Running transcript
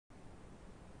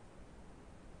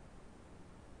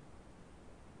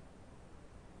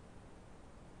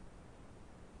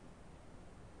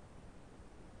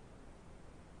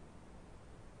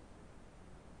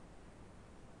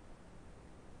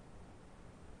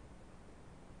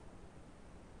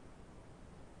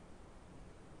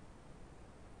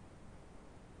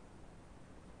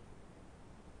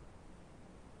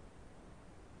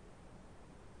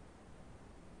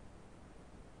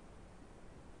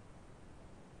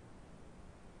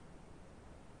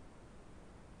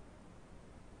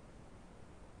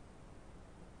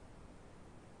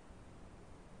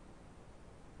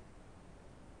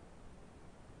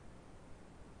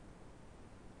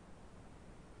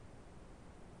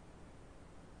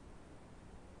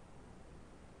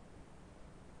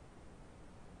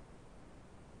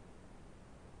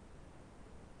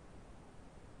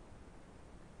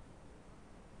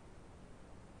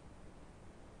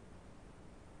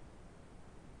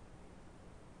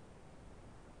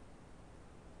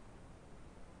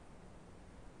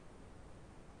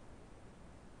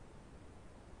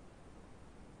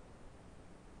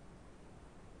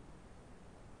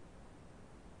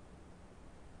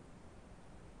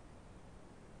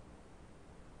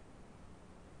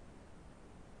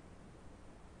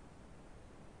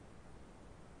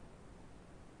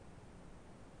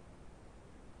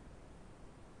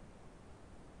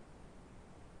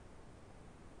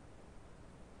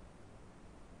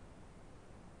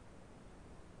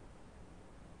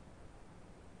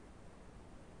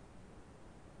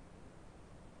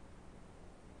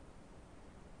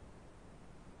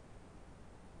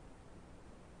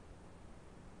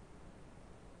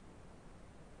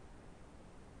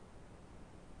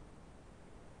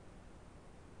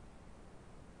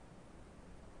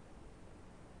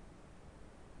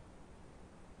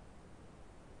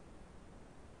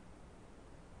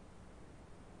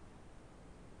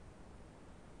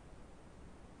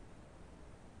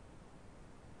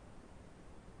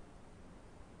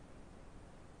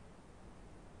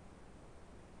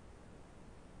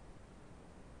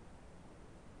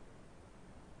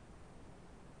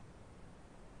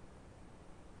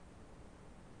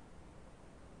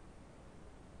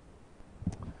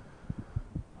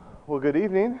Well, good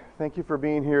evening. Thank you for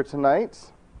being here tonight.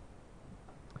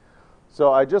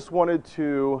 So I just wanted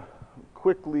to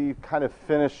quickly kind of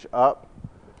finish up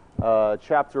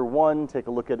chapter 1, take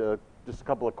a look at just a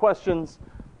couple of questions.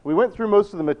 We went through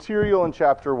most of the material in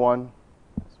chapter 1.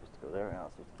 I'm supposed to go there now,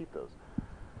 so let's keep those.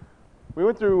 We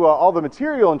went through all the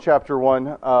material in chapter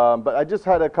 1, but I just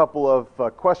had a couple of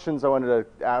questions I wanted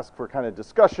to ask for kind of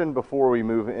discussion before we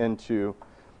move into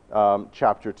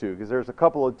chapter 2, because there's a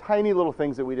couple of tiny little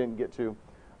things that we didn't get to,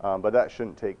 but that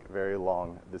shouldn't take very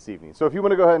long this evening. So if you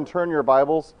want to go ahead and turn your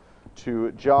Bibles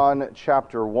to John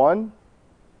chapter 1,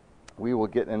 we will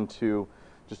get into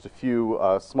just a few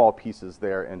small pieces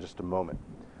there in just a moment.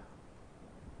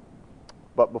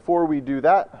 But before we do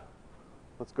that,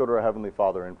 let's go to our Heavenly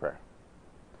Father in prayer.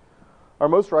 Our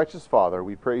most righteous Father,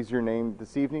 we praise your name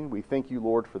this evening. We thank you,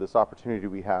 Lord, for this opportunity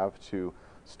we have to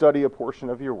study a portion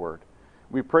of your word.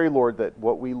 We pray, Lord, that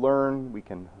what we learn we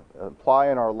can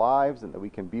apply in our lives and that we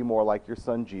can be more like your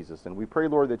Son, Jesus. And we pray,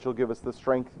 Lord, that you'll give us the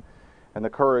strength and the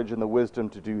courage and the wisdom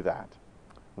to do that.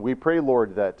 We pray,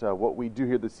 Lord, that what we do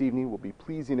here this evening will be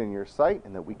pleasing in your sight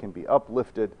and that we can be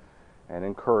uplifted and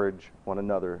encourage one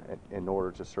another in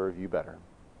order to serve you better.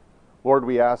 Lord,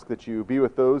 we ask that you be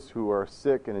with those who are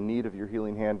sick and in need of your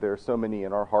healing hand. There are so many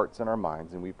in our hearts and our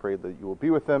minds, and we pray that you will be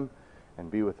with them and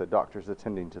be with the doctors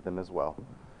attending to them as well.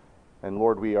 And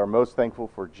Lord, we are most thankful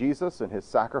for Jesus and his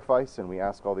sacrifice, and we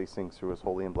ask all these things through his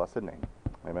holy and blessed name.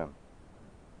 Amen.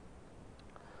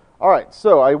 All right,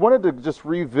 so I wanted to just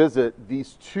revisit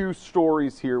these two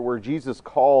stories here where Jesus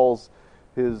calls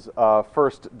his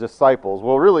first disciples.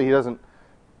 Well, really, he doesn't.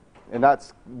 And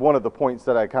that's one of the points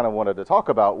that I kind of wanted to talk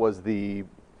about was the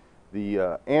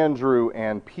Andrew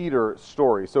and Peter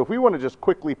story. So if we want to just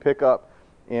quickly pick up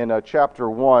in chapter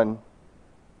 1,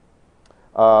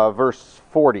 verse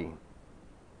 40.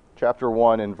 Chapter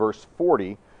 1 and verse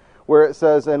 40, where it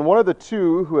says, "And one of the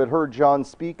two who had heard John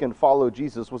speak and followed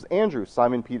Jesus was Andrew,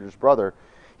 Simon Peter's brother.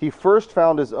 He first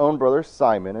found his own brother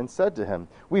Simon and said to him,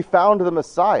 'We found the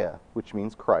Messiah,' which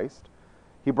means Christ.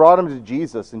 He brought him to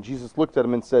Jesus, and Jesus looked at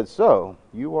him and said, 'So,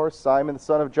 you are Simon the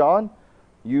son of John?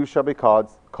 You shall be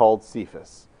called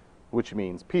Cephas,' which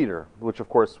means Peter," which of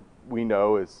course we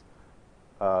know is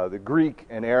the Greek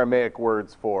and Aramaic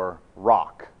words for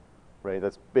rock, right?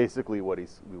 That's basically what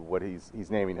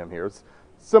he's naming him here. It's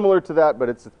similar to that, but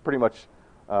it's pretty much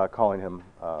calling him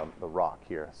the rock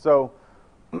here. So,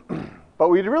 but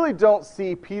we really don't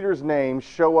see Peter's name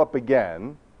show up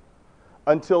again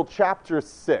until chapter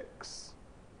 6.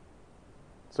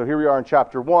 So here we are in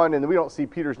chapter 1, and we don't see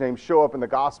Peter's name show up in the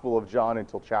Gospel of John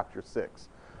until chapter 6,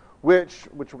 which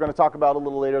we're going to talk about a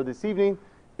little later this evening,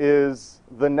 is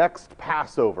the next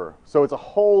Passover. So it's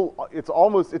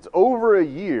over a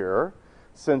year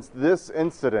since this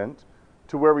incident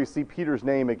to where we see Peter's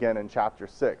name again in chapter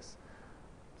 6.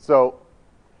 So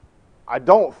I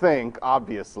don't think,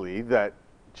 obviously, that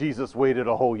Jesus waited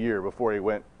a whole year before he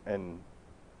went and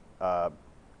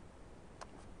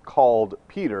called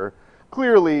Peter.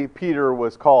 Clearly, Peter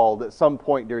was called at some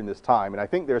point during this time, and I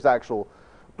think there's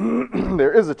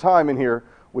there is a time in here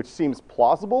which seems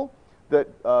plausible that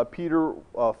Peter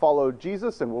followed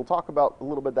Jesus, and we'll talk about a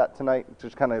little bit of that tonight to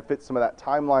just kind of fit some of that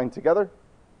timeline together.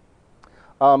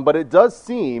 But it does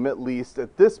seem, at least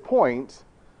at this point,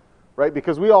 right,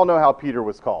 because we all know how Peter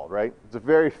was called, right? It's a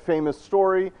very famous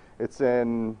story. It's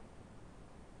in,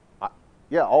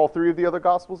 all three of the other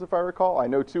Gospels, if I recall. I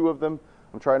know two of them.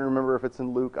 I'm trying to remember if it's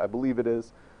in Luke. I believe it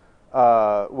is.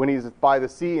 When he's by the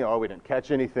sea, we didn't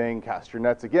catch anything. Cast your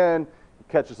nets again. He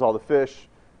catches all the fish.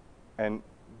 And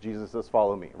Jesus says,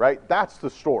 "Follow me," right? That's the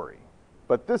story.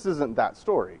 But this isn't that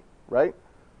story, right?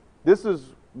 This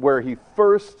is where he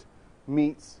first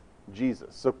meets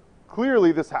Jesus. So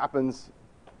clearly this happens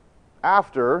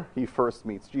after he first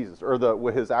meets Jesus, or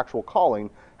his actual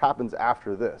calling happens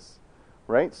after this,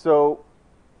 right? So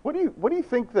What do you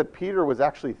think that Peter was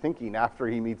actually thinking after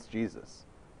he meets Jesus?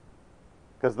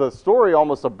 Because the story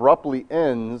almost abruptly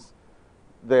ends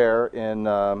there in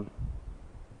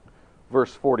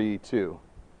verse 42.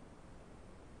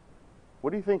 What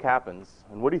do you think happens?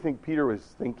 And what do you think Peter was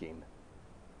thinking?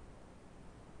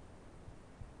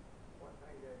 One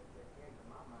thing that came to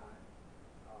my mind,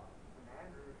 when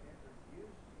Andrew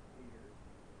introduced Peter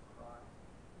to Christ,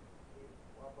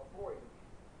 before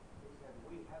he said,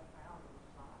 "We have found the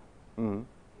Messiah." Mm-hmm.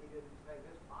 He didn't say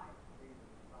this might be the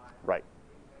Messiah. Right.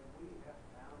 He said, "We have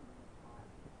found the Messiah."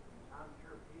 And I'm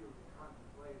sure Peter was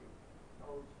contemplating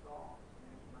those thoughts in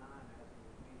his mind as he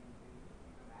was meeting Jesus,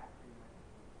 even after he met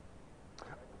Jesus.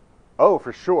 Oh,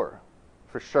 for sure.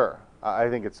 For sure. I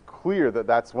think it's clear that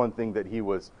that's one thing that he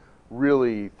was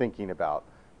really thinking about.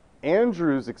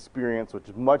 Andrew's experience was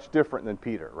much different than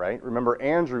Peter, right? Remember,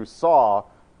 Andrew saw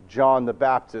John the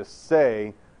Baptist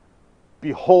say,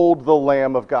 "Behold the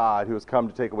Lamb of God who has come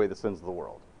to take away the sins of the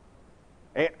world."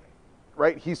 And,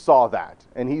 right? He saw that,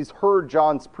 and he's heard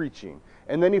John's preaching.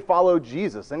 And then he followed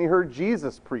Jesus, and he heard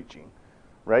Jesus preaching,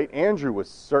 right? Andrew was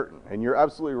certain, and you're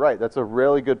absolutely right. That's a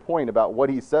really good point about what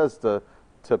he says to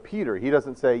Peter. He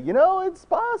doesn't say, it's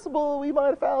possible we might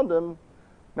have found him.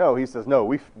 No, he says,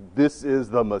 no, this is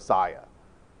the Messiah.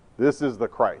 This is the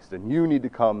Christ, and you need to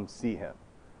come see him.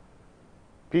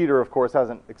 Peter, of course,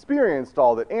 hasn't experienced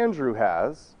all that Andrew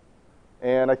has.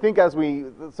 And I think some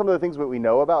of the things that we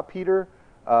know about Peter,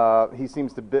 he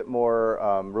seems a bit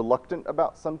more reluctant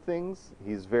about some things.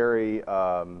 He's very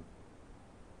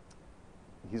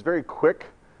quick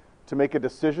to make a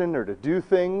decision or to do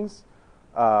things.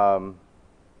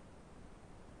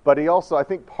 But he also, I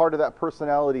think part of that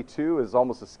personality too is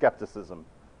almost a skepticism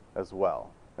as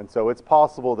well. And so it's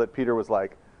possible that Peter was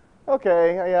like,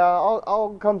 okay, yeah,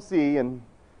 I'll come see. And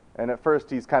at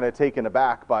first he's kind of taken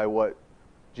aback by what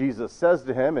Jesus says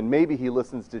to him, and maybe he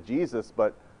listens to Jesus,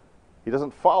 but he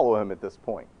doesn't follow him at this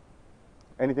point.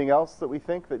 Anything else that we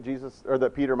think that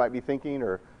that Peter might be thinking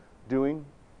or doing?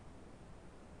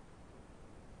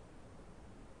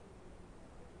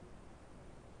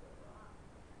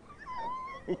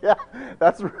 Yeah,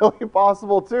 that's really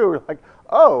possible too. We're like,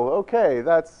 oh, okay,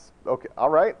 that's okay. All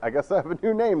right, I guess I have a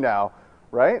new name now,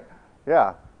 right?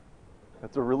 Yeah,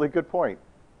 that's a really good point.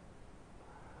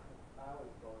 I always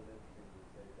thought it interesting to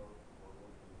say both were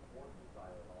looking for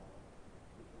Messiah at all,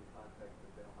 just in the context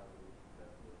that they don't have a New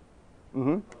Testament.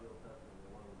 Mm-hmm. Some Old Testament,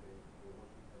 and one of them they were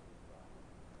looking for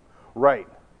Messiah.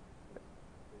 Right.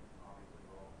 Obviously,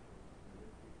 we're all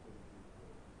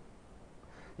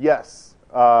Yes,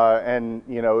 and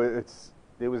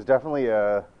it was definitely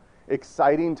a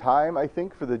exciting time, I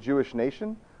think, for the Jewish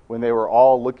nation when they were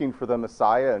all looking for the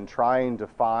Messiah and trying to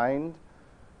find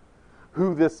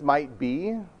who this might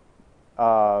be.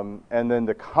 And then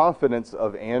the confidence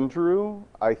of Andrew,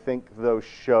 I think, though,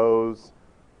 shows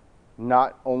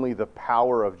not only the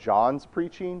power of John's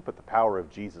preaching, but the power of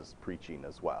Jesus' preaching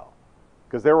as well.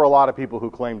 Because there were a lot of people who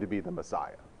claimed to be the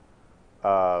Messiah.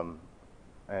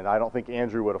 And I don't think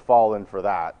Andrew would have fallen for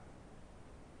that.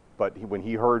 But when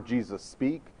he heard Jesus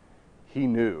speak, he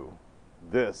knew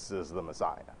this is the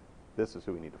Messiah. This is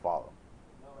who we need to follow.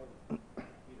 knowing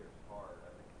Peter's heart, I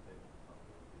think it takes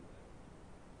something to do that.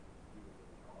 He was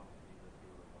drawn to Jesus, he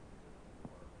was looking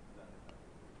for presented by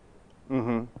Jesus.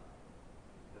 Mm-hmm.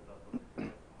 Because that's what it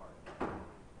is, heart. He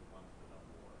wants to know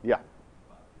more. Yeah.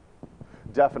 About Jesus.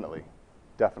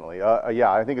 Definitely.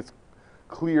 Yeah, I think it's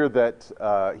clear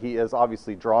that he is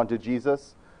obviously drawn to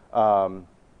Jesus. But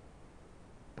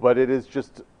it's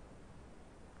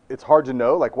hard to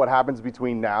know, like, what happens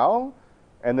between now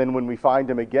and then when we find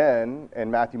him again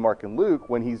in Matthew, Mark, and Luke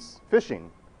when he's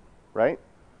fishing, right?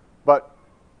 But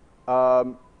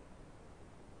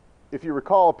if you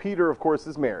recall, Peter, of course,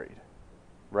 is married,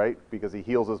 right? Because he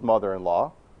heals his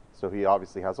mother-in-law, so he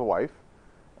obviously has a wife.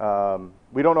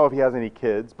 We don't know if he has any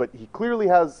kids, but he clearly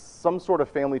has some sort of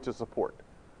family to support,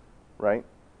 right?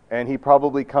 And he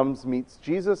probably meets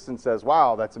Jesus and says,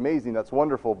 wow, that's amazing, that's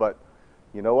wonderful, but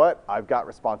you know what? I've got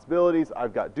responsibilities,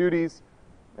 I've got duties,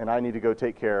 and I need to go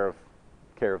take care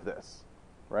of this,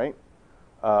 right?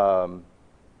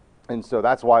 And so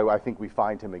that's why I think we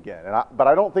find him again. But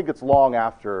I don't think it's long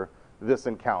after this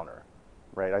encounter,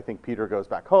 right? I think Peter goes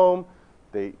back home.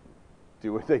 They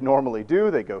do what they normally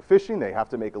do. They go fishing. They have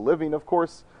to make a living, of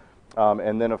course.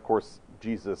 And then, of course,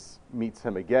 Jesus meets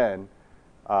him again.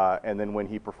 And then when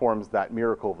he performs that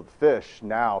miracle with the fish,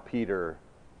 now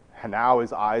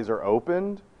his eyes are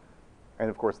opened. And,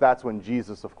 of course, that's when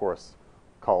Jesus, of course,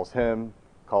 calls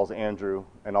Andrew,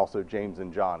 and also James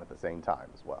and John at the same time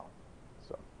as well.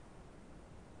 So,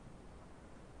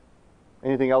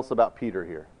 anything else about Peter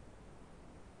here?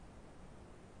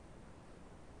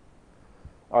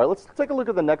 All right, let's take a look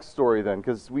at the next story then,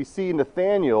 because we see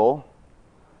Nathanael.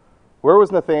 Where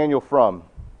was Nathanael from?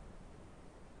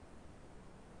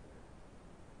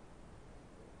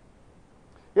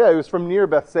 Yeah, he was from near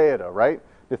Bethsaida, right?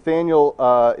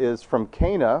 Nathanael is from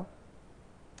Cana,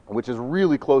 which is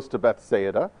really close to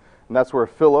Bethsaida, and that's where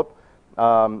Philip.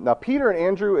 Now, Peter and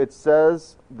Andrew, it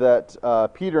says that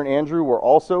Peter and Andrew were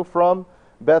also from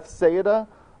Bethsaida.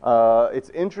 It's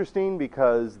interesting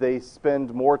because they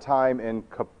spend more time in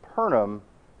Capernaum,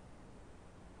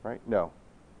 right? No.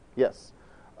 Yes.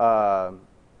 I'll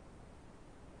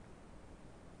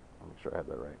make sure I had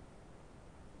that right.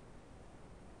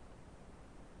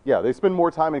 Yeah, they spend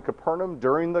more time in Capernaum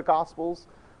during the Gospels,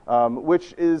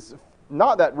 which is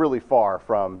not that really far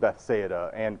from Bethsaida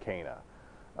and Cana.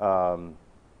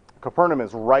 Capernaum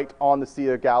is right on the Sea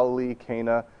of Galilee.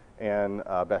 Cana and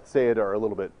Bethsaida are a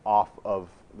little bit off of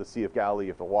the Sea of Galilee.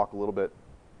 You have to walk a little bit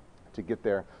to get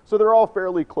there. So they're all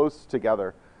fairly close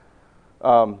together.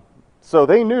 So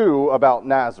they knew about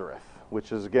Nazareth,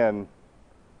 which is, again,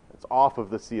 it's off of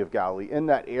the Sea of Galilee in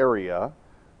that area.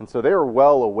 And so they were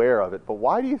well aware of it. But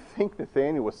why do you think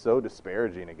Nathanael was so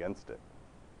disparaging against it?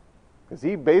 Because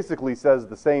he basically says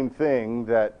the same thing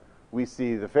that we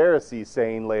see the Pharisees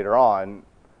saying later on.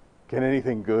 Can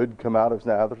anything good come out of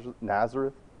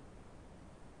Nazareth?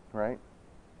 Right?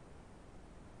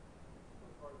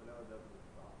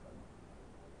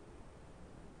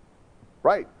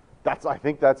 Right. I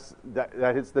think that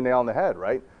hits the nail on the head,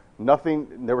 right?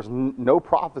 There was no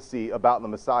prophecy about the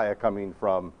Messiah coming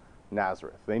from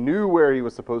Nazareth. They knew where he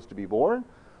was supposed to be born,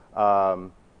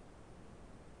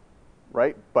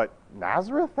 right? But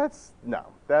Nazareth, that's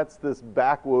this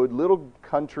backwood little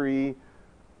country,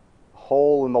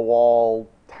 hole in the wall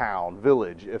town,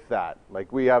 village, if that.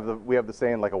 Like we have the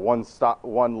saying, like a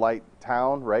one light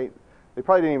town, right? They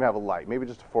probably didn't even have a light, maybe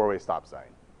just a 4-way stop sign,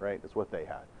 right? That's what they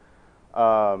had.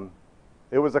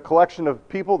 It was a collection of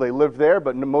people. They lived there,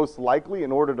 but most likely,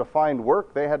 in order to find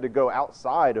work, they had to go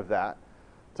outside of that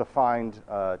to find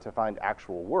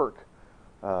actual work.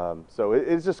 So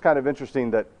it's just kind of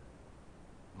interesting that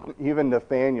even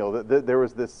Nathanael, there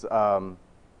was this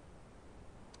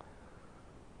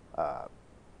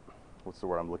what's the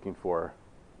word I'm looking for?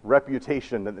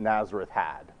 Reputation that Nazareth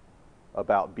had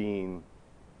about being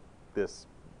this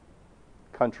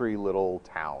country little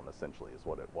town, essentially, is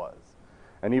what it was.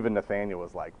 And even Nathanael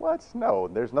was like, what? No,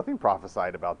 there's nothing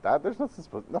prophesied about that. There's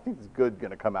nothing's good going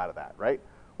to come out of that, right?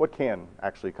 What can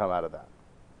actually come out of that?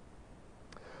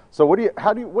 So what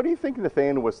do you think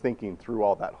Nathanael was thinking through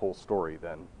all that whole story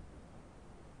then?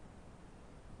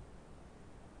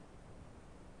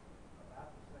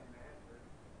 About the same answer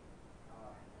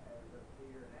as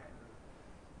Peter and Andrew.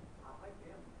 I think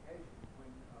the implication when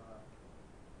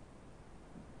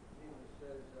Jesus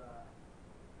says,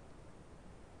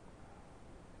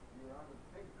 "You're under the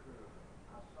fig tree.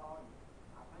 I saw you."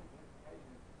 I think the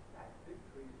implication is that fig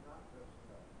tree is not just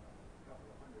a couple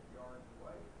of hundred yards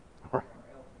away, Right.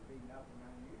 or else there'd be nothing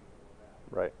unusual about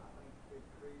it. Right. I think the fig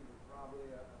tree was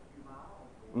probably a few miles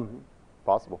away. Mm-hmm.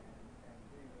 Possible. And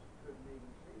Jesus couldn't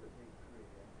even see the fig tree,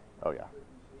 and Oh, yeah.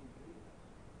 couldn't see Jesus,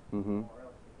 Mm-hmm. or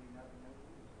else there'd be nothing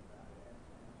unusual about it.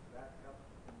 And that helps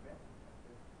convince him that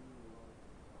this truly was the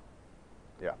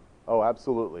Messiah. Yeah. Oh,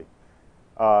 absolutely.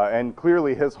 And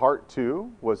clearly his heart,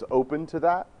 too, was open to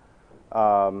that.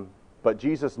 But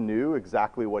Jesus knew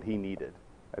exactly what he needed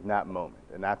at that moment.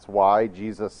 And that's why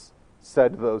Jesus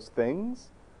said those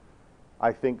things,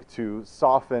 I think, to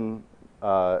soften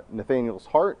Nathanael's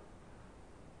heart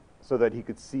so that he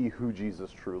could see who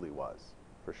Jesus truly was,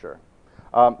 for sure.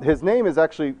 His name is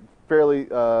actually fairly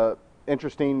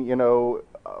interesting. You know,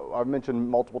 I've mentioned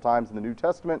multiple times in the New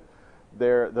Testament,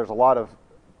 there's a lot of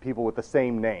people with the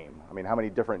same name. I mean, how many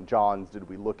different Johns did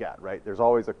we look at, right? There's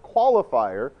always a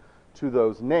qualifier to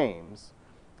those names.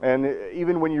 And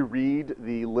even when you read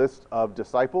the list of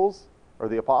disciples or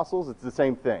the apostles, it's the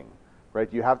same thing, right?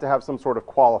 You have to have some sort of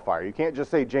qualifier. You can't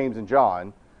just say James and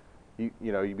John.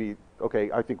 You'd be,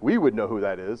 okay, I think we would know who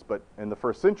that is, but in the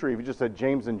first century, if you just said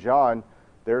James and John,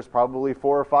 there's probably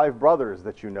 4 or 5 brothers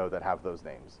that you know that have those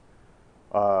names.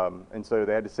 And so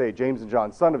they had to say James and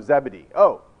John, son of Zebedee.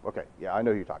 Oh, okay, yeah, I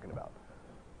know who you're talking about,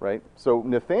 right? So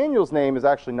Nathanael's name is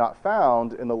actually not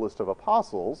found in the list of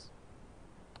apostles,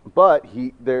 but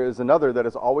there is another that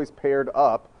is always paired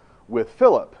up with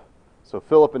Philip. So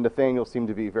Philip and Nathanael seem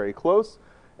to be very close.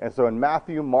 And so in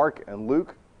Matthew, Mark, and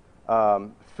Luke,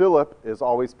 Philip is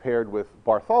always paired with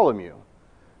Bartholomew.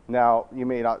 Now, you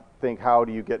may not think, how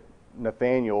do you get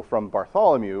Nathanael from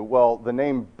Bartholomew? Well, the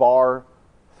name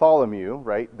Bartholomew,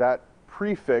 right, that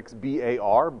prefix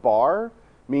B-A-R, bar,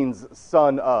 means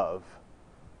son of,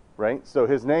 right? So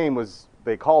his name was,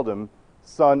 they called him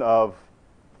son of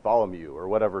Bartholomew, or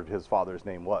whatever his father's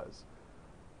name was,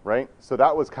 right? So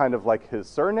that was kind of like his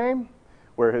surname,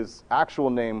 where his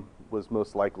actual name was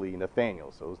most likely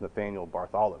Nathanael. So it was Nathanael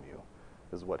Bartholomew,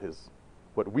 is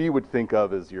what we would think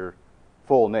of as your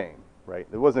full name, right?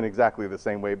 It wasn't exactly the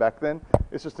same way back then.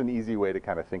 It's just an easy way to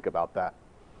kind of think about that.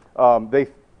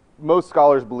 Most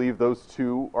scholars believe those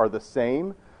two are the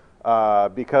same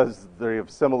because they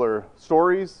have similar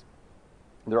stories.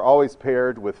 They're always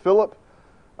paired with Philip.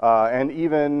 And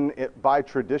even by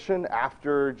tradition,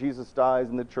 after Jesus dies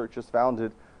and the church is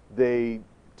founded, they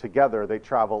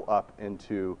travel up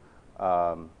into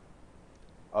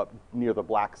up near the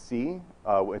Black Sea,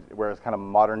 where it's kind of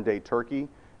modern-day Turkey,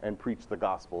 and preach the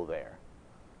gospel there.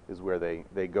 Is where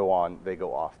they go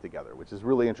off together, which is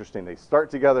really interesting. They start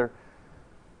together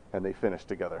and they finish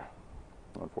together,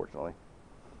 unfortunately.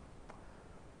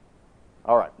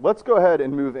 All right, let's go ahead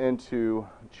and move into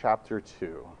chapter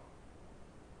 2.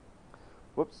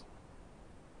 Whoops.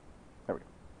 There we go.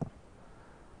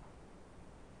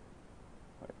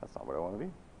 Wait, that's not where I want to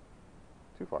be.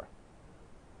 Too far.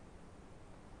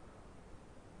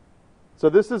 So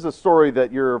this is a story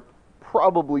that you're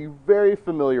probably very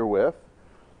familiar with.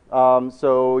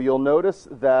 So you'll notice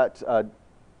that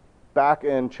back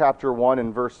in chapter 1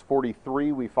 and verse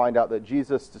 43, we find out that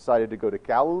Jesus decided to go to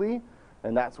Galilee,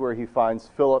 and that's where he finds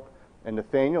Philip and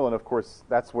Nathanael, and of course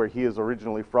that's where he is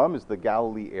originally from, is the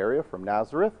Galilee area from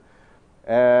Nazareth.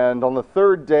 And on the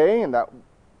third day, and that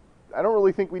I don't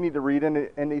really think we need to read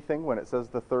anything when it says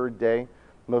the third day.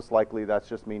 Most likely that's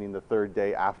just meaning the third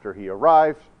day after he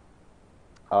arrived.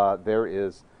 There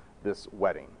is this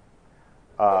wedding.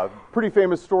 Pretty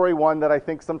famous story, one that I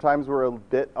think sometimes we're a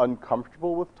bit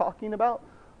uncomfortable with talking about.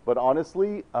 But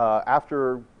honestly,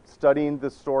 after studying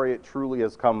this story, it truly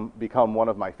has become one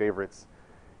of my favorites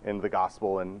in the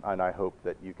gospel, and I hope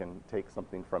that you can take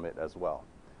something from it as well.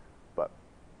 But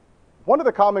one of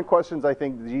the common questions I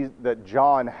think that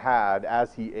John had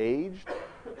as he aged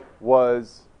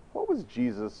was, what was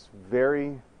Jesus'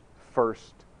 very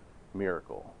first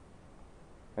miracle?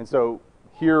 And so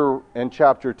here in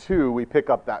chapter 2, we pick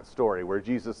up that story where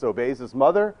Jesus obeys his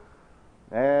mother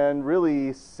and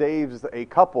really saves a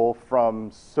couple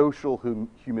from social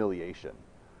humiliation,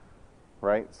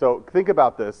 right? So think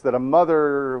about this, that a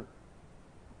mother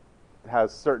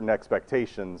has certain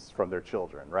expectations from their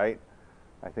children, right?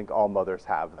 I think all mothers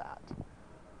have that.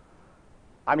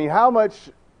 I mean, how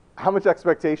much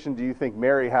expectation do you think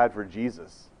Mary had for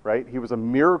Jesus, right? He was a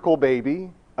miracle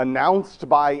baby, announced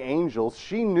by angels.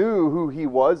 She knew who he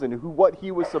was and what he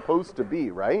was supposed to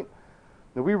be, right?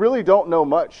 Now, we really don't know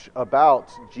much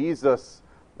about Jesus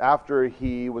after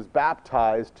he was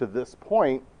baptized to this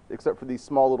point, except for these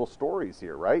small little stories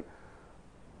here, right?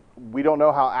 We don't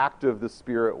know how active the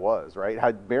Spirit was, right?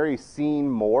 Had Mary seen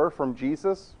more from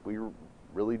Jesus? We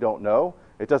really don't know.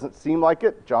 It doesn't seem like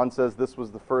it. John says this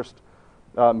was the first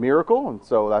miracle, and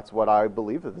so that's what I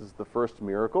believe, that this is the first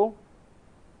miracle.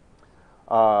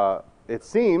 It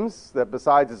seems that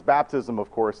besides his baptism, of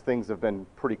course, things have been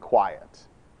pretty quiet.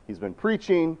 He's been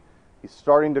preaching, he's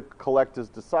starting to collect his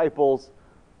disciples,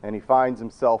 and he finds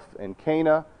himself in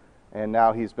Cana, and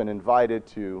now he's been invited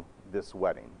to this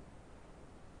wedding,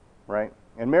 right?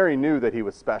 And Mary knew that he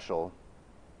was special,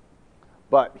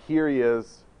 but here he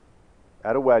is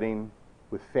at a wedding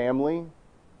with family,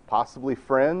 possibly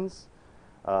friends.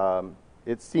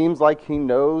 It seems like he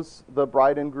knows the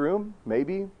bride and groom,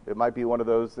 maybe. It might be one of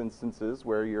those instances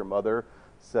where your mother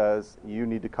says, you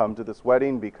need to come to this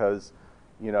wedding because,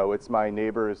 you know, it's my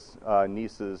neighbor's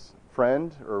niece's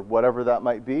friend, or whatever that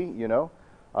might be, you know.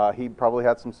 He probably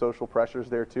had some social pressures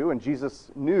there too, and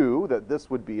Jesus knew that this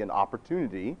would be an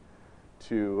opportunity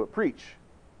to preach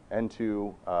and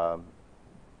to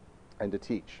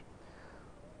teach.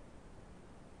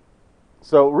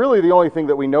 So really the only thing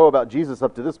that we know about Jesus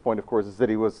up to this point, of course, is that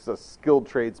he was a skilled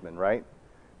tradesman, right?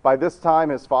 By this time,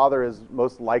 his father has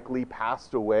most likely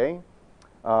passed away.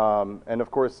 And of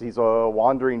course, he's a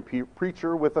wandering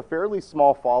preacher with a fairly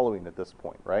small following at this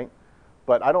point, right?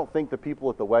 But I don't think the people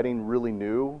at the wedding really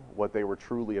knew what they were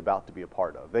truly about to be a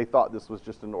part of. They thought this was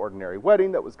just an ordinary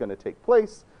wedding that was going to take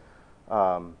place.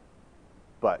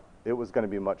 But it was going to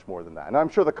be much more than that. And I'm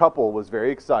sure the couple was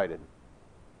very excited.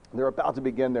 They're about to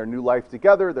begin their new life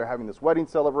together. They're having this wedding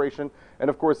celebration. And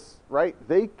of course, right,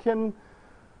 they can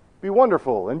be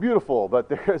wonderful and beautiful, but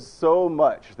there's so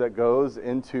much that goes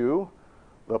into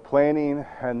the planning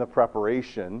and the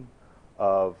preparation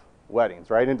of weddings,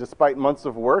 right? And despite months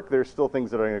of work, there's still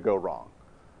things that are going to go wrong.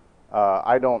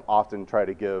 I don't often try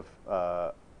to give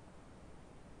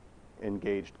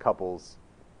engaged couples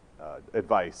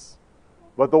advice,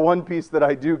 but the one piece that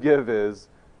I do give is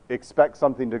expect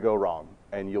something to go wrong,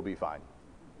 and you'll be fine.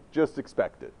 Just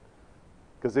expect it.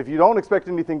 Because if you don't expect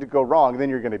anything to go wrong, then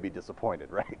you're going to be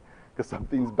disappointed, right? Because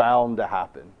something's bound to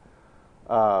happen.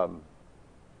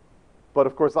 But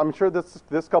of course, I'm sure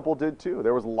this couple did too.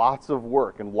 There was lots of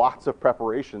work and lots of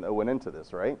preparation that went into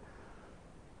this, right?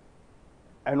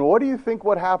 And what do you think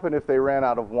would happen if they ran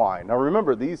out of wine? Now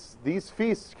remember, these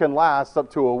feasts can last up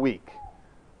to a week,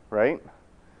 right?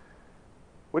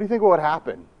 What do you think would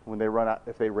happen when they run out,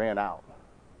 if they ran out?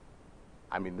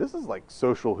 I mean, this is like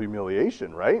social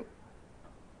humiliation, right?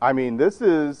 I mean, this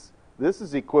is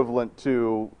equivalent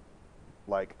to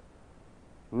like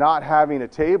not having a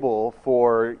table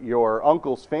for your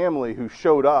uncle's family who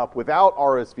showed up without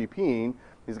RSVPing.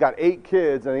 He's got 8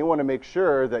 kids, and they want to make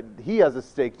sure that he has a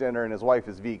steak dinner and his wife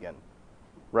is vegan,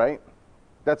 right?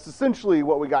 That's essentially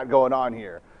what we got going on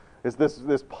here, is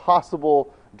this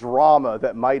possible drama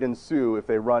that might ensue if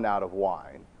they run out of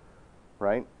wine,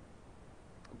 right?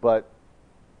 But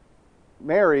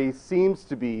Mary seems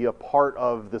to be a part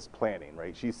of this planning,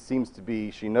 right? She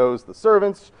knows the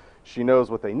servants, she knows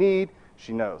what they need,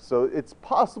 she knows. So it's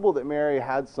possible that Mary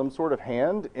had some sort of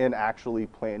hand in actually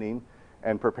planning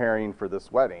and preparing for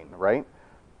this wedding, right?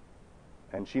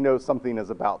 And she knows something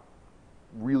is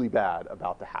really bad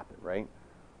about to happen, right?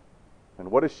 And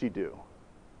what does she do?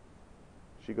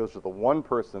 She goes to the one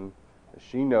person that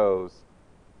she knows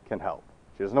can help.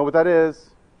 She doesn't know what that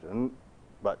is,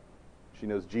 but she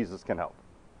knows Jesus can help.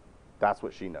 That's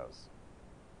what she knows.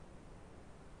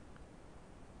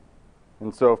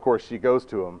 And so, of course, she goes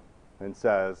to him and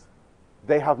says,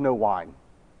 "They have no wine."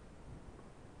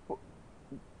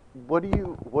 What do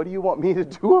you want me to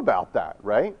do about that,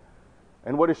 right?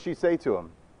 And what does she say to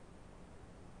him?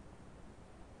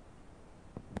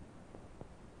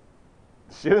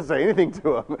 She doesn't say anything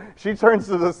to him. She turns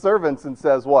to the servants and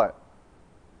says what?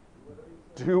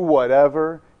 Do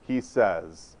whatever he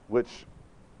says, which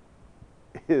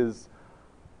is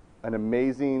an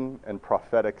amazing and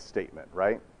prophetic statement,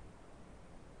 right?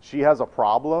 She has a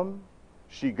problem.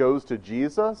 She goes to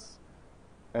Jesus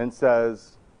and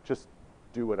says, just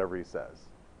do whatever he says,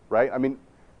 right? I mean,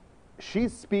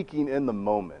 she's speaking in the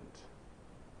moment,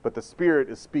 but the Spirit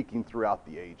is speaking throughout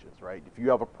the ages, right? If you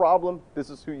have a problem, this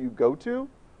is who you go to,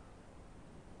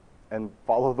 and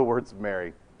follow the words of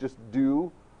Mary. Just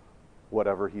do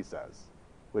whatever he says,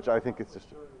 which I think is just...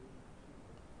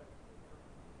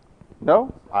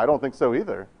 No, I don't think so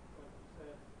either.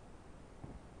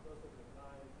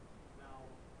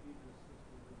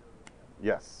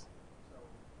 Yes.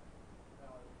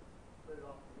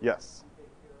 Yes.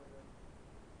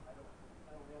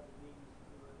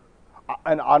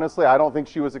 And honestly, I don't think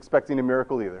she was expecting a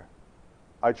miracle either.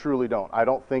 I truly don't. I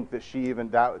don't think that she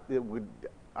even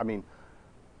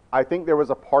I think there was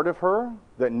a part of her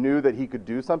that knew that he could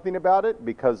do something about it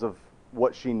because of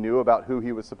what she knew about who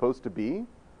he was supposed to be,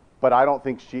 but I don't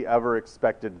think she ever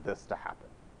expected this to happen.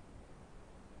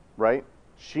 Right?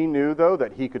 She knew, though,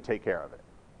 that he could take care of it,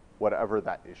 whatever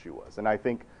that issue was. And I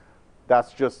think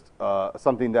that's just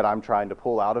something that I'm trying to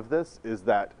pull out of this, is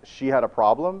that she had a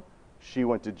problem. She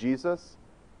went to Jesus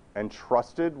and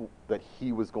trusted that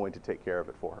he was going to take care of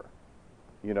it for her.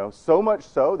 You know, so much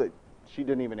so that she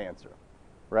didn't even answer,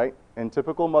 right? In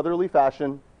typical motherly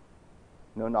fashion,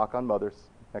 no knock on mothers.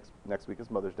 Next week is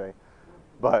Mother's Day.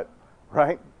 But,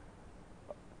 right?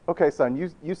 Okay, son,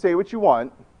 you say what you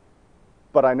want,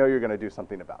 but I know you're going to do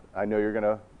something about it. I know you're going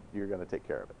to take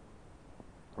care of it.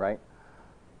 Right?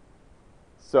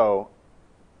 So,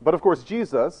 but of course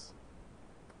Jesus,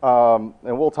 and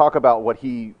we'll talk about what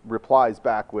he replies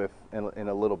back with in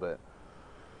a little bit.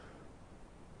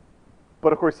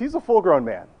 But of course he's a full-grown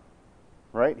man,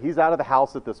 right? He's out of the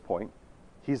house at this point.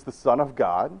 He's the Son of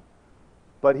God,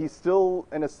 but he still,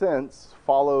 in a sense,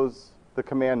 follows the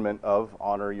commandment of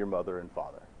honor your mother and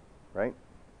father, right?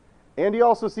 And he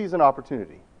also sees an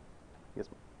opportunity. Yes,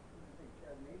 ma'am.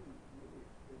 Maybe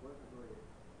it wasn't really,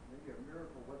 maybe a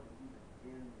miracle wasn't even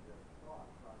in the thought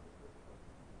process of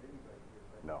anybody here.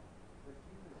 But, No. But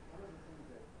Jesus, one of the things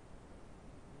that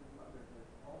his mother has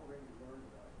already learned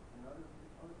about, and other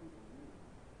people knew,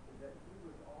 is that he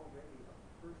was already a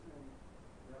person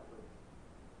that was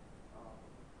kind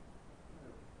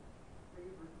of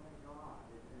favored by God,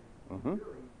 and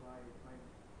really by the kind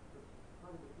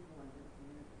of the people in his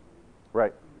community.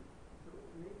 Right. So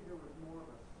maybe there was more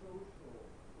of a social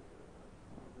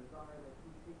desire that he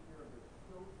take care of the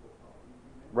social problems.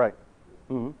 Right.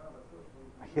 Kind of a social.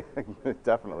 Yeah,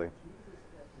 definitely. Jesus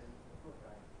stepped in and said, "Look,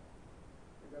 guys,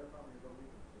 we got a problem. You're going to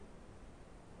leave us.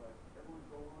 But everyone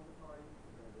go on the party.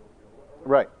 We're going to go.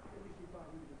 Right. Maybe she thought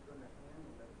he was just going to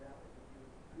handle that way, but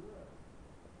he was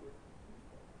good with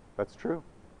people." That's true.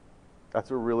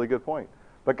 That's a really good point.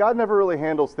 But God never really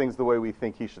handles things the way we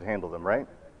think he should handle them, right?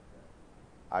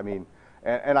 I mean,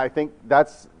 and I think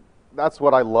that's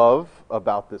what I love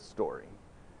about this story,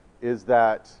 is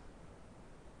that,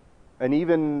 and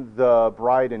even the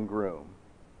bride and groom,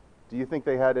 do you think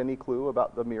they had any clue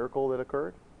about the miracle that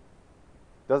occurred?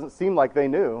 Doesn't seem like they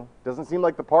knew. Doesn't seem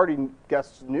like the party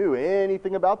guests knew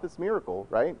anything about this miracle,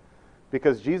 right?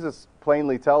 Because Jesus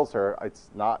plainly tells her,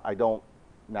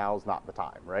 now's not the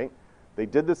time, right? They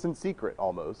did this in secret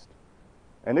almost.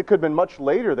 And it could have been much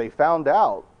later they found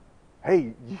out,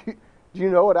 hey, Do you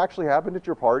know what actually happened at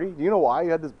your party? Do you know why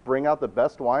you had to bring out the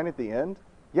best wine at the end?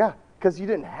 Yeah, because you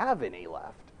didn't have any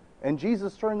left. And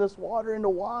Jesus turned this water into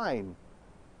wine.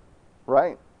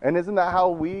 Right? And isn't that how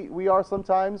we are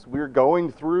sometimes? We're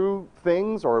going through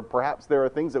things, or perhaps there are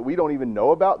things that we don't even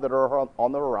know about that are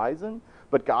on the horizon,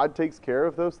 but God takes care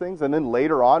of those things. And then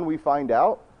later on we find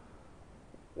out,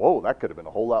 whoa, that could have been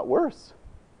a whole lot worse.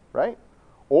 Right?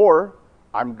 Or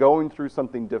I'm going through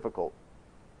something difficult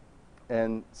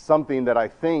and something that I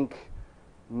think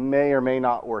may or may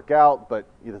not work out, but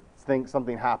you think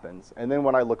something happens. And then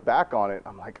when I look back on it,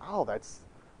 I'm like, oh, that's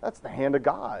the hand of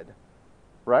God,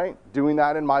 right? Doing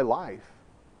that in my life.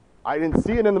 I didn't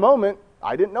see it in the moment.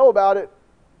 I didn't know about it.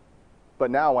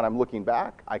 But now when I'm looking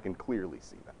back, I can clearly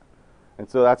see that. And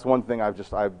so that's one thing I've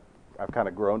kind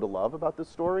of grown to love about this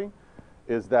story,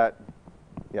 is that,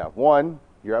 yeah, one,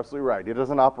 you're absolutely right. He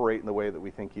doesn't operate in the way that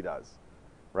we think he does,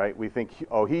 right? We think,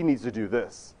 he needs to do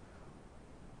this.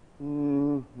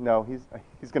 No,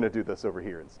 he's going to do this over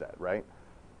here instead, right?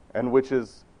 And which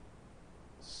is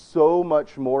so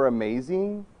much more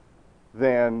amazing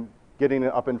than getting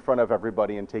it up in front of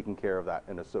everybody and taking care of that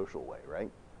in a social way, right?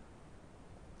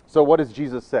 So what does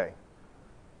Jesus say?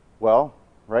 Well,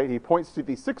 right, he points to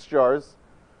these 6 jars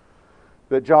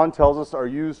that John tells us are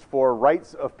used for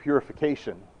rites of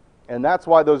purification. And that's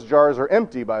why those jars are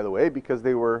empty, by the way, because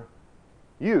they were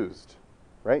used,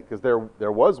 right? Because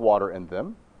there was water in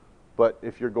them. But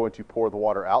if you're going to pour the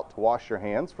water out to wash your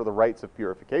hands for the rites of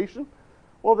purification,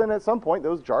 well, then at some point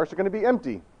those jars are going to be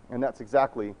empty. And that's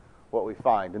exactly what we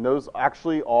find. And those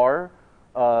actually are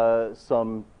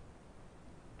some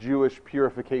Jewish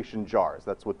purification jars.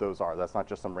 That's what those are. That's not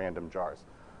just some random jars.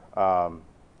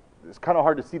 It's kind of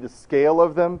hard to see the scale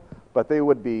of them, but they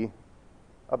would be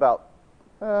about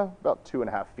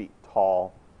 2.5 feet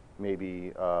tall,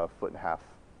 maybe 1.5 feet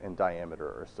in diameter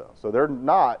or so. So they're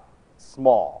not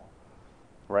small,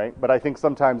 right? But I think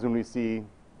sometimes when we see,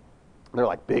 they're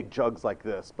like big jugs like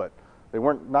this, but they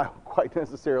weren't not quite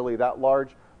necessarily that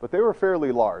large, but they were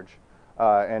fairly large,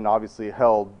 and obviously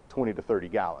held 20 to 30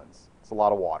 gallons. It's a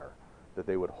lot of water that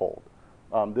they would hold.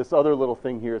 This other little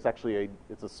thing here is actually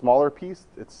it's a smaller piece.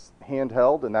 It's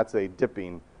handheld, and that's a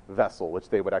dipping vessel, which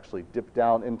they would actually dip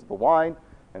down into the wine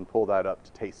and pull that up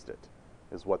to taste it,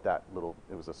 is what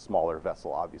it was a smaller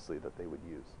vessel, obviously, that they would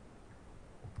use.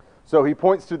 So he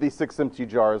points to these 6 empty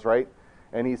jars, right?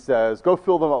 And he says, go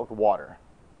fill them up with water.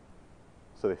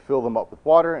 So they fill them up with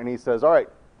water, and he says, all right,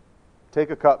 take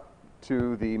a cup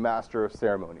to the master of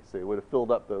ceremonies. So they would have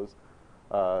filled up those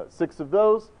 6 of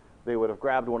those. They would have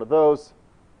grabbed one of those,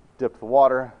 dipped the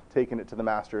water, taken it to the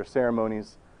master of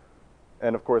ceremonies.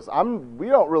 And of course, we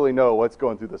don't really know what's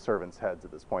going through the servants' heads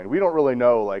at this point. We don't really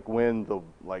know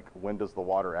when does the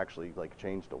water actually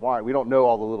change to wine. We don't know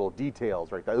all the little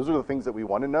details, right? Those are the things that we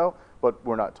want to know, but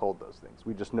we're not told those things.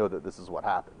 We just know that this is what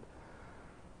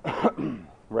happened,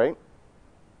 right?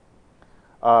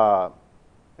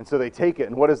 And so they take it,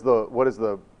 and what does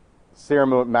the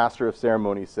master of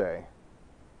ceremonies say?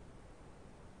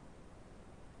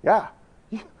 Yeah,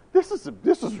 this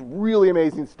is really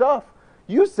amazing stuff.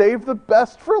 You saved the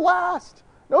best for last.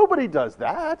 Nobody does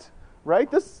that,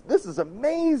 right? This is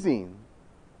amazing.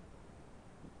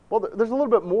 Well, there's a little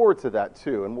bit more to that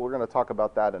too, and we're going to talk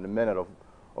about that in a minute of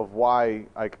why,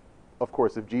 of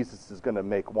course, if Jesus is going to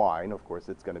make wine, of course,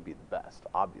 it's going to be the best,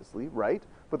 obviously, right?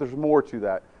 But there's more to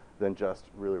that than just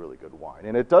really, really good wine.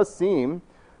 And it does seem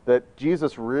that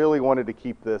Jesus really wanted to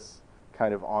keep this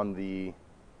kind of on the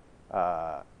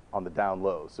down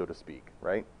low, so to speak,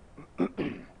 right?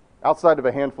 Outside of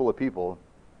a handful of people.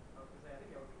 I think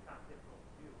it would be kind of difficult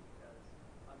to do, because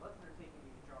unless they're taking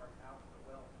these jars out of the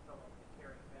well to fill them and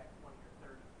carrying back 20 or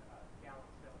 30 gallons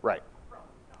filled, Right.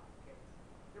 probably not the case.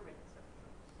 They're making separate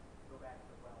trips, go back to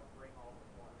the well, and bring all the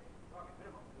water in. You're talking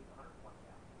minimum at least 120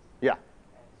 gallons. Yeah.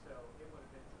 And so it would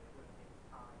have been taken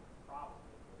time, probably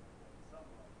would have been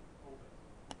somewhat open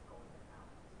going in and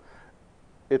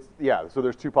out. So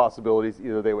there's 2 possibilities.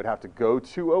 Either they would have to go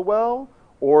to a well,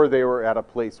 or they were at a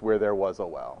place where there was a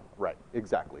well. Right,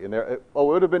 exactly. And it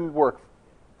would have been work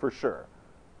for sure.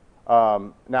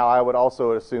 Now, I would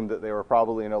also assume that they were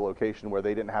probably in a location where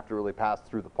they didn't have to really pass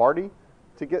through the party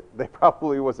to get. They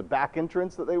probably was a back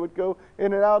entrance that they would go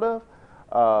in and out of.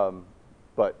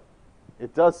 But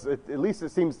at least it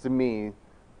seems to me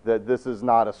that this is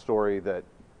not a story that,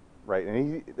 right,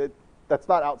 and that's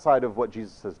not outside of what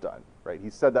Jesus has done, right? He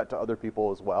said that to other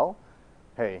people as well.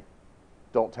 Hey,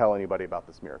 don't tell anybody about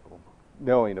this miracle.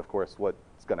 Knowing, of course,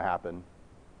 what's going to happen.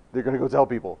 They're going to go tell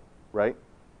people, right?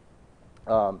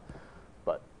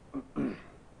 But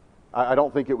I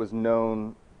don't think it was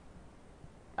known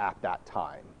at that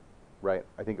time. right?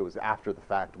 I think it was after the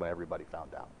fact when everybody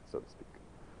found out, so to speak.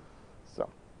 So,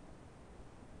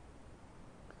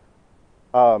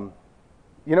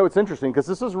 it's interesting because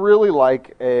this is really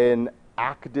like an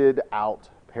acted out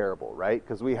parable, right?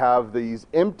 Because we have these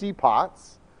empty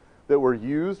pots that were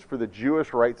used for the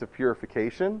Jewish rites of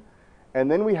purification, and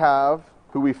then we have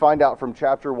who we find out from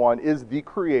chapter 1 is the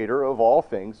creator of all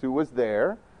things, who was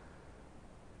there,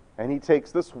 and he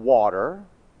takes this water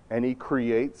and he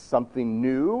creates something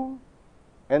new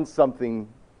and something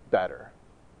better,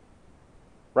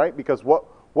 right? Because what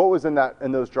was in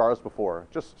those jars before?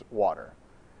 Just water.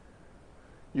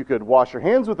 You could wash your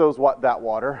hands with that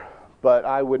water, but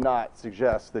I would not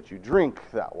suggest that you drink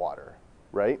that water,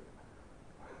 right?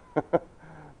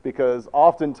 Because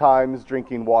oftentimes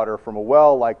drinking water from a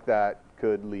well like that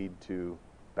could lead to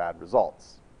bad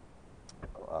results.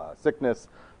 Sickness,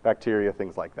 bacteria,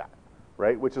 things like that,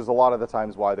 right? Which is a lot of the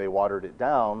times why they watered it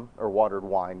down, or watered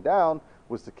wine down,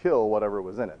 was to kill whatever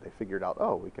was in it. They figured out,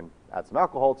 we can add some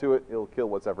alcohol to it, it'll kill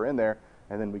what's ever in there,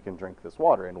 and then we can drink this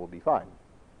water and we'll be fine,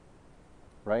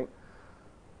 right?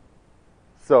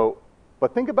 So,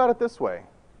 but think about it this way,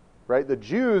 right? The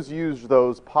Jews used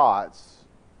those pots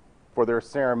for their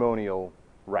ceremonial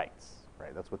rites,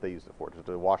 right? That's what they used it for,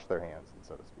 to wash their hands, and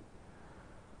so to speak.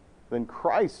 Then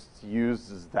Christ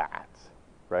uses that,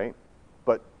 right?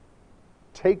 But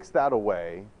takes that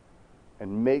away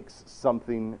and makes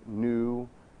something new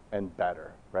and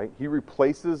better, right? He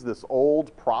replaces this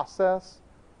old process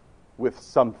with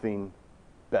something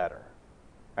better.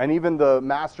 And even the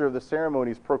master of the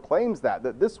ceremonies proclaims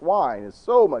that this wine is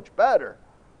so much better,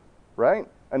 right?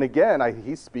 And again,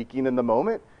 he's speaking in the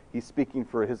moment. He's speaking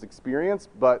for his experience,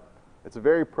 but it's a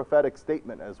very prophetic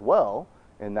statement as well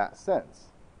in that sense.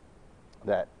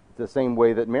 That the same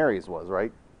way that Mary's was,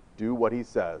 right? Do what he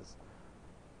says.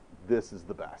 This is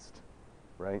the best,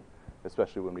 right?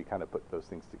 Especially when we kind of put those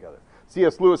things together.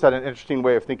 C.S. Lewis had an interesting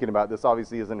way of thinking about this.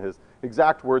 Obviously, isn't his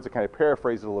exact words. I kind of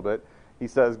paraphrase it a little bit. He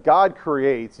says, God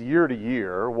creates year to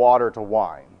year water to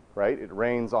wine, right? It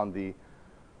rains on the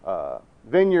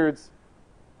vineyards.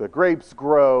 The grapes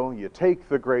grow. You take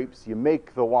the grapes. You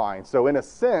make the wine. So in a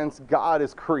sense, God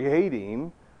is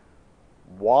creating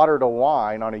water to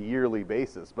wine on a yearly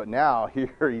basis. But now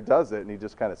here he does it, and he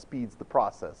just kind of speeds the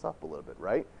process up a little bit,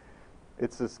 right?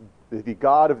 It's this, the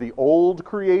God of the old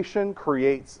creation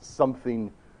creates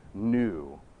something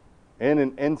new in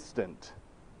an instant,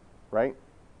 right?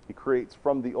 He creates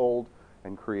from the old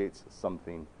and creates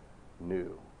something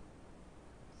new,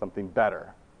 something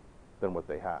better than what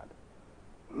they had.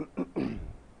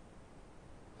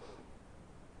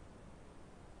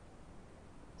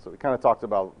 So we kind of talked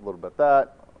about a little bit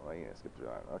that. Skip through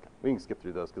that. Okay, we can skip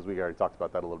through those because we already talked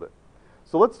about that a little bit.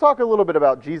 So let's talk a little bit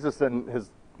about Jesus and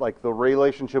the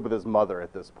relationship with his mother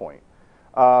at this point.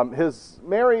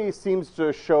 Mary seems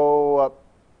to show up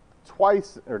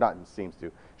twice, or not seems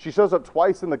to. She shows up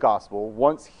twice in the gospel,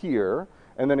 once here,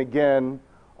 and then again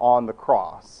on the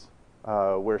cross,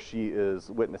 where she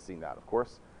is witnessing that, of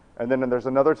course. And then there's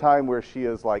another time where she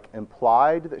is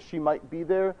implied that she might be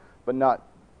there, but not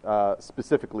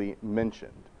specifically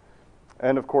mentioned.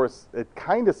 And of course, it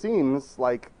kind of seems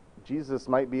like Jesus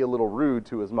might be a little rude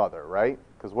to his mother, right?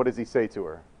 Because what does he say to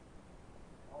her?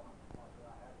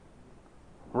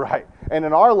 Right. And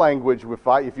in our language,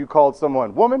 if you called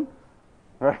someone woman,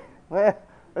 right,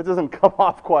 that doesn't come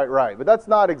off quite right. But that's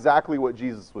not exactly what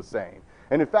Jesus was saying.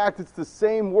 And in fact, it's the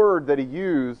same word that he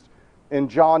used in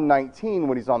John 19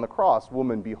 when he's on the cross,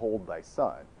 woman, behold thy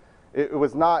son. It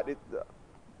was not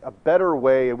a better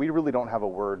way, and we really don't have a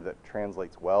word that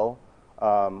translates well,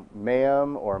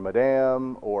 ma'am or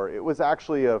madame, or it was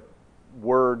actually a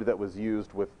word that was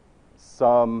used with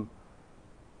some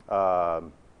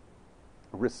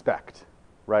respect,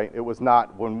 right? It was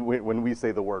not, when we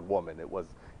say the word woman,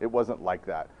 it wasn't like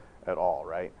that at all,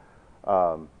 right?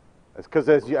 Because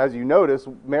as you notice,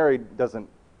 Mary doesn't,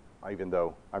 even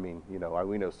though,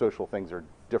 we know social things are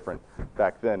different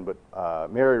back then, but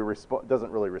Mary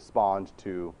doesn't really respond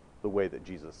to the way that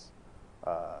Jesus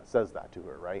says that to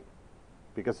her, right?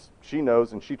 Because she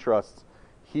knows and she trusts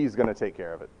he's going to take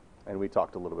care of it. And we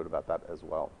talked a little bit about that as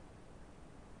well.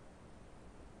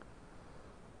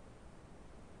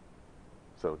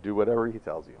 So do whatever he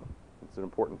tells you. It's an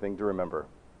important thing to remember,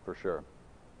 for sure.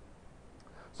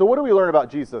 So what do we learn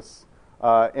about Jesus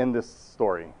in this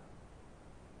story?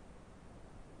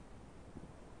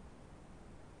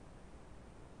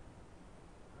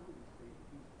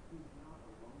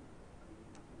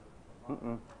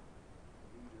 Mm-mm.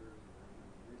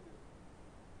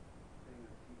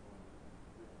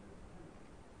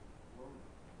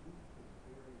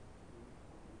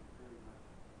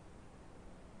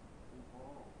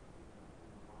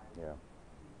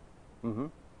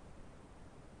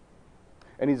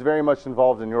 And he's very much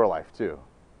involved in your life too,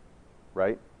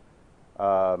 right?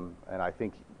 And I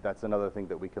think that's another thing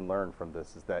that we can learn from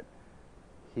this is that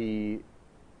he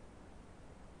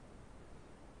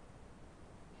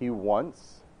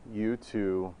wants you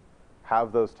to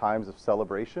have those times of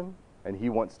celebration, and he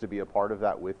wants to be a part of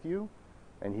that with you,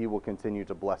 and he will continue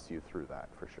to bless you through that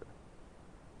for sure.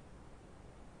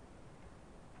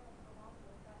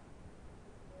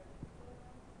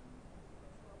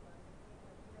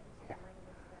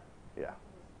 Yeah.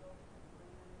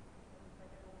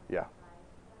 Yeah.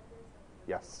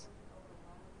 Yes.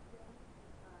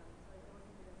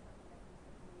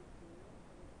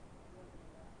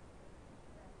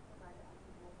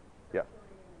 Yeah.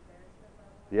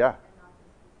 Yeah.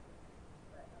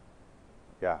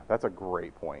 Yeah, that's a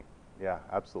great point. Yeah,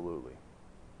 absolutely.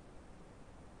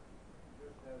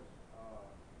 Just as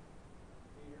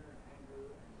Peter and Andrew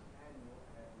and Nathaniel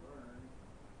had learned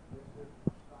this is the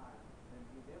Messiah, then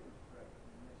he demonstrated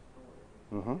in this story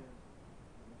that Mm-hmm. he is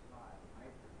the Messiah,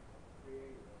 maker,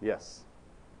 creator. Yes,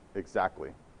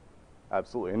 exactly.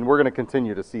 Absolutely. And we're going to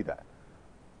continue to see that,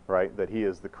 right? That he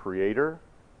is the creator,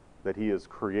 that he is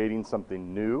creating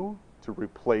something new to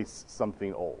replace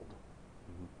something old.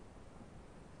 Mhm.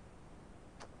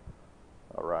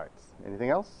 All right. Anything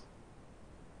else?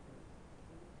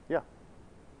 Yeah.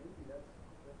 Maybe that's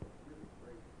a really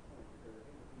great point, because I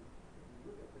think if you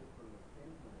look at this from the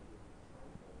standpoint of the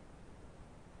disciples,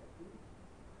 I think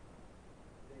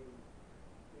they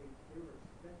were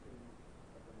expecting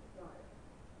the Messiah,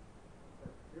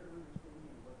 but their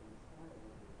understanding of what the Messiah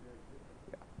was very different.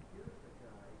 Yeah. Here's the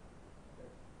guy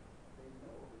that they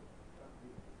know is going to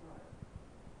be the Messiah,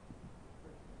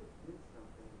 but he just did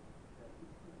something that we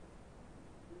can't.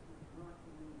 This is not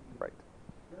really Right.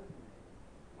 resonating.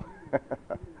 We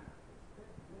didn't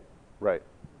expect this. Right.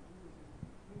 And Jesus is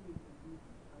continuing to do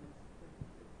these unexpected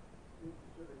things to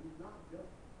show that he's not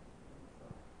just the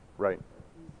Messiah, Right. but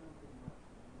he's something much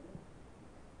more.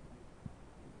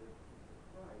 He's the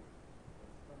Christ, the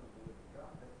Son of the living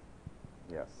God. That's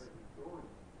Yes. where he's going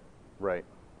with this. Right.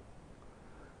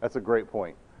 That's a great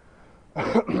point.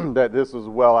 That this was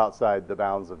well outside the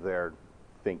bounds of their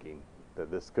thinking. That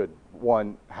this could,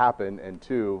 one, happen, and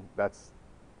two, that's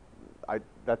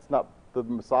not the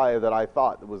Messiah that I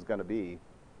thought it was going to be.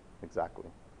 Exactly.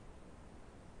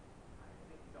 I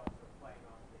think he's also playing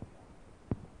off the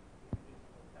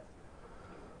Old Testament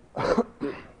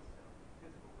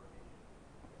physical provision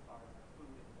as far as like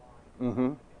food and wine.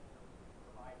 Mm-hmm.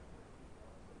 Providing for the people.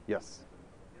 So Yes.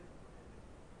 physical provision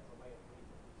as a way of leading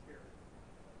the spirit.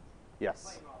 Yes.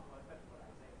 Playing off especially what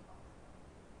Isaiah talks about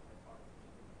as far as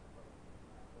keeping the clothes,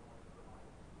 the one who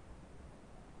provides.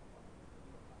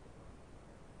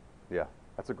 Yeah,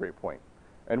 that's a great point.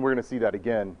 And we're going to see that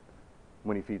again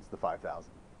when he feeds the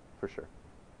 5,000, for sure.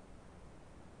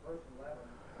 Verse 11,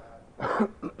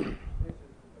 this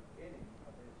is the beginning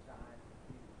of his signs that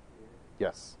Jesus did.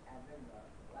 Yes. And then the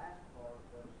last part of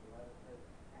verse 11 says,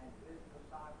 and his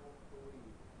disciples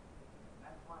believed. And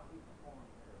that's why he performed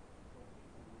miracles, so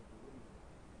people would believe.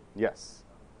 Yes.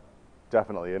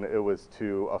 Definitely. And it was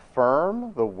to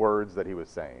affirm the words that he was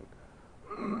saying.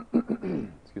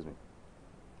 Excuse me.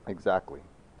 Exactly.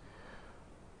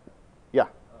 Yeah.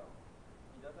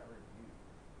 He doesn't rebuke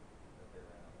that they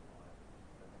ran out of wine.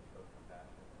 He doesn't show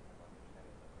compassion and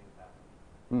understanding that things happen.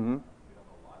 Mm-hmm. We don't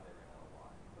know why they ran out of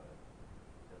wine, but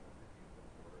he doesn't rebuke them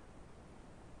for it.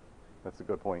 That's a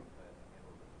good point. And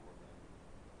handles it for them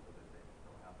so that they can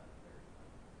still have that very time.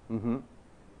 Mm-hmm. And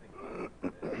you think about it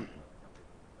today,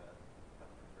 companies with the best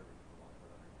customer service is the ones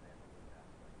that understand this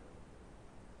aspect of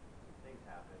things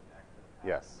happen, accidents happen,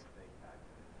 Yes. mistakes happen.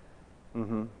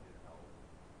 Mm-hmm. We need help with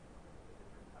the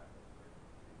different types of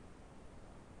emergencies.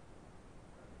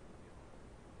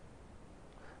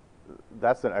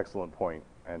 That's an excellent point,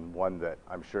 and one that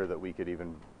I'm sure that we could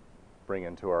even bring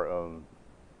into our own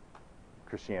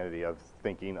Christianity of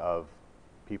thinking of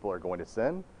people are going to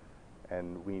sin,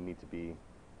 and we need to be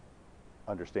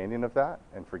understanding of that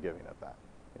and forgiving of that.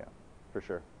 Yeah, for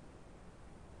sure.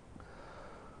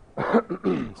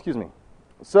 Excuse me.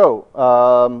 So,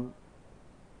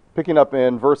 picking up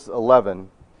in verse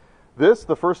 11, this,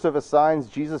 the first of his signs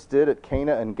Jesus did at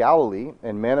Cana in Galilee,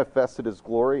 and manifested his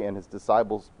glory, and his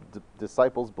disciples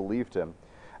believed him.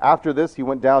 After this, he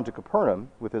went down to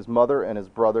Capernaum with his mother and his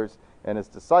brothers and his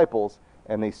disciples,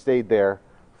 and they stayed there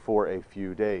for a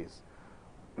few days.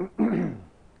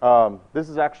 This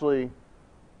is actually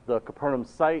the Capernaum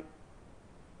site.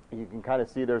 You can kind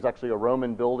of see there's actually a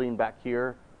Roman building back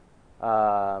here.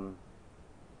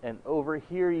 And over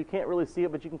here, you can't really see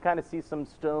it, but you can kind of see some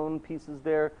stone pieces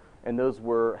there, and those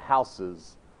were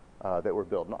houses that were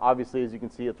built. And obviously, as you can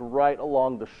see, it's right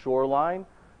along the shoreline.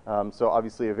 So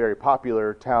obviously a very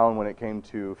popular town when it came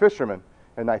to fishermen.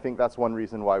 And I think that's one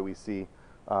reason why we see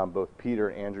both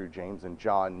Peter, Andrew, James, and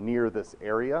John near this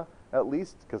area, at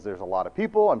least, because there's a lot of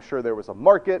people. I'm sure there was a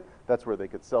market. That's where they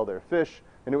could sell their fish.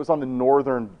 And it was on the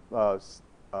northern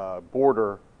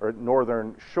border, or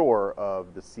northern shore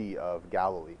of the Sea of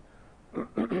Galilee.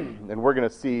 And we're going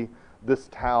to see this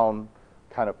town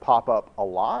kind of pop up a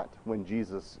lot when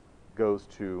Jesus goes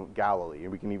to Galilee.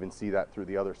 And we can even see that through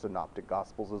the other synoptic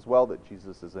gospels as well, that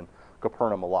Jesus is in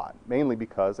Capernaum a lot, mainly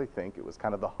because I think it was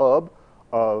kind of the hub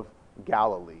of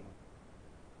Galilee.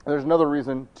 And there's another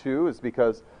reason too, is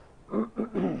because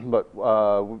but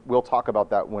we'll talk about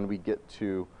that when we get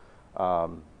to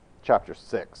chapter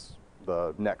 6,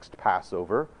 the next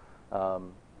Passover,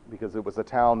 because it was a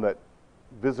town that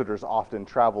visitors often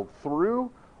traveled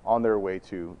through on their way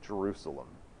to Jerusalem.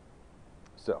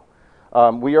 So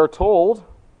we are told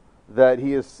that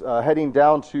he is heading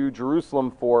down to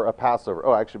Jerusalem for a Passover.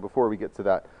 Oh, actually, before we get to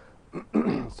that.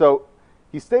 So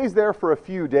he stays there for a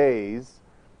few days.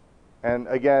 And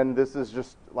again, this is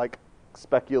just like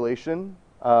speculation.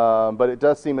 But it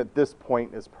does seem at this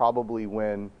point is probably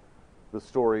when the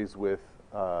stories with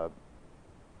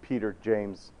Peter,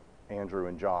 James, Andrew,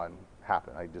 and John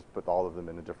happen. I just put all of them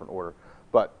in a different order.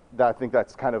 But I think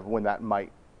that's kind of when that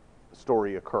might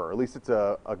story occur. At least it's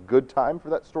a good time for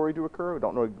that story to occur. I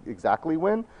don't know exactly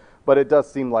when, but it does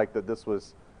seem like that this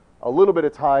was a little bit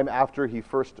of time after he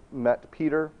first met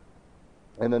Peter,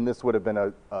 and then this would have been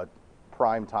a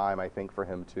prime time, I think, for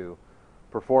him to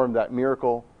perform that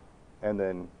miracle and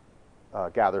then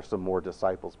gather some more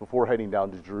disciples before heading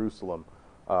down to Jerusalem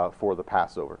for the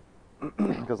Passover.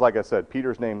 Because like I said,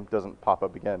 Peter's name doesn't pop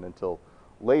up again until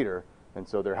later, and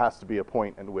so there has to be a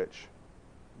point in which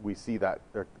we see that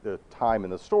the time in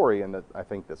the story, and that I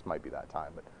think this might be that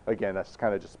time. But again, that's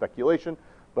kind of just speculation,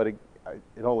 but it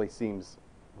only seems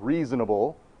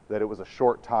reasonable that it was a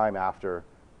short time after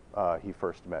he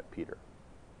first met Peter.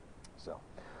 So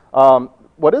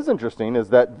what is interesting is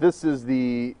that this is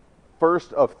the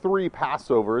first of 3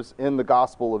 Passovers in the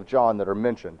Gospel of John that are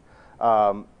mentioned.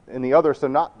 In the other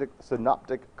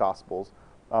synoptic Gospels,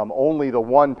 only the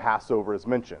one Passover is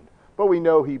mentioned. But we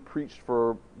know he preached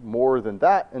for more than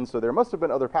that, and so there must have been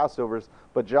other Passovers,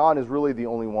 but John is really the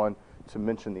only one to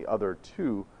mention the other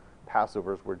 2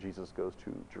 Passovers where Jesus goes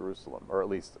to Jerusalem, or at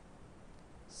least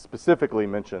specifically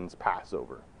mentions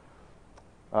Passover.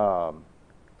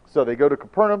 So they go to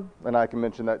Capernaum, and I can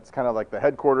mention that it's kind of like the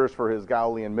headquarters for his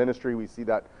Galilean ministry. We see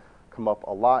that come up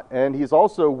a lot. And he's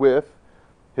also with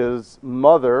his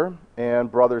mother and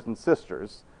brothers and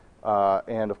sisters,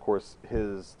 and of course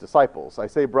his disciples. I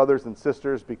say brothers and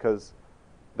sisters because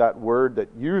that word that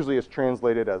usually is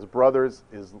translated as brothers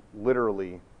is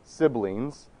literally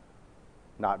siblings,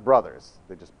 not brothers.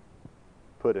 They just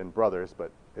put in brothers,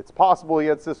 but it's possible he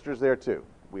had sisters there too.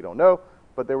 We don't know,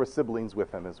 but there were siblings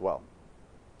with him as well.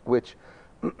 Which,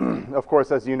 of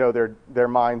course, as you know, their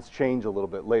minds change a little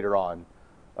bit later on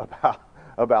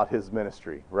about his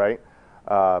ministry, right?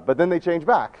 But then they change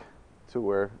back to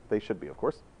where they should be, of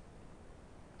course.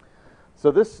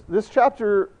 So this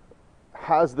chapter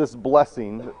has this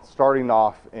blessing starting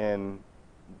off with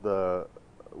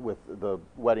the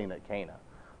wedding at Cana.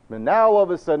 And now all of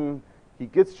a sudden he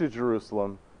gets to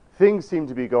Jerusalem, things seem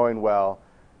to be going well,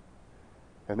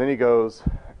 and then he goes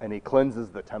and he cleanses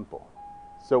the temple.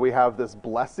 So we have this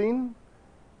blessing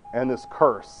and this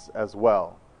curse as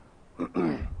well.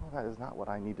 Well, that is not what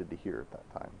I needed to hear at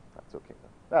that time. That's okay though.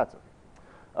 That's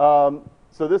okay.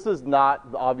 So this is not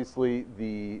obviously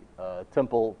the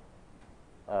temple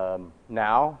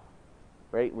now,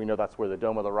 right? We know that's where the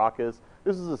Dome of the Rock is.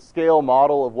 This is a scale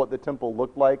model of what the temple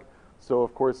looked like. So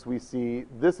of course we see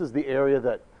this is the area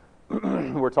that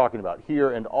we're talking about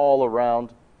here and all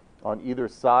around on either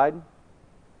side.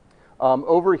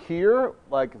 Over here,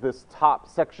 like this top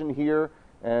section here,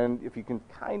 and if you can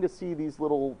kind of see these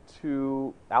little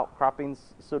 2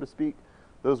 outcroppings, so to speak,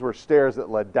 those were stairs that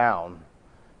led down.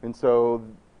 And so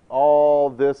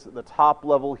all this, the top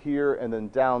level here and then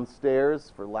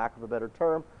downstairs, for lack of a better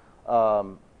term,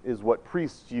 is what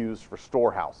priests used for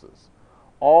storehouses.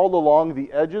 All along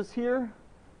the edges here,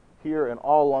 and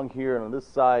all along here and on this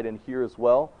side and here as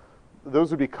well,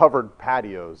 those would be covered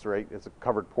patios, right? It's a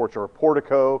covered porch or a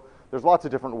portico. There's lots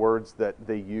of different words that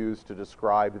they use to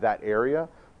describe that area,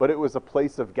 but it was a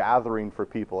place of gathering for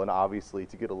people, and obviously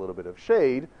to get a little bit of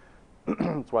shade,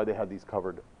 that's why they had these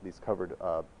covered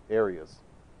areas.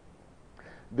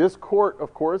 This court,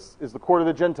 of course, is the court of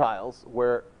the Gentiles,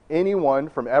 where anyone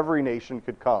from every nation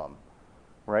could come,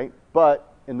 right?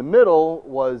 But in the middle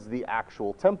was the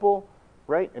actual temple,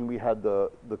 right? And we had the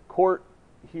court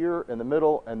here in the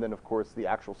middle, and then of course the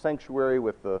actual sanctuary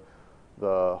with the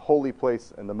holy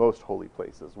place and the most holy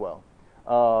place as well.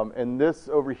 And this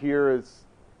over here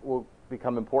will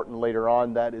become important later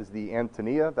on. That is the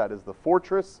Antonia. That is the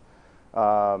fortress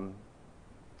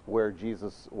where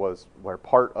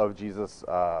part of Jesus'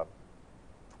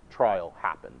 trial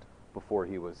happened before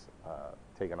he was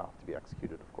taken off to be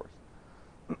executed, of course.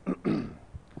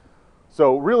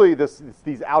 So really,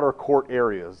 these outer court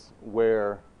areas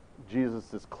where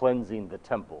Jesus is cleansing the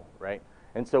temple, right?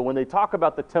 And so when they talk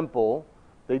about the temple,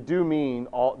 they do mean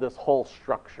this whole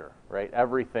structure, right?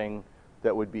 Everything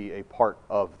that would be a part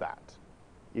of that,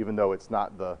 even though it's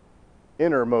not the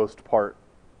innermost part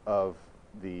of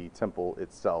the temple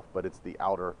itself, but it's the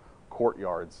outer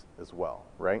courtyards as well,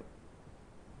 right?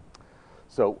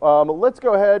 So let's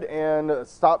go ahead and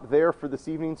stop there for this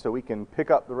evening so we can pick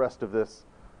up the rest of this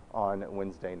on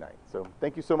Wednesday night. So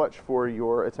thank you so much for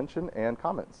your attention and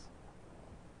comments.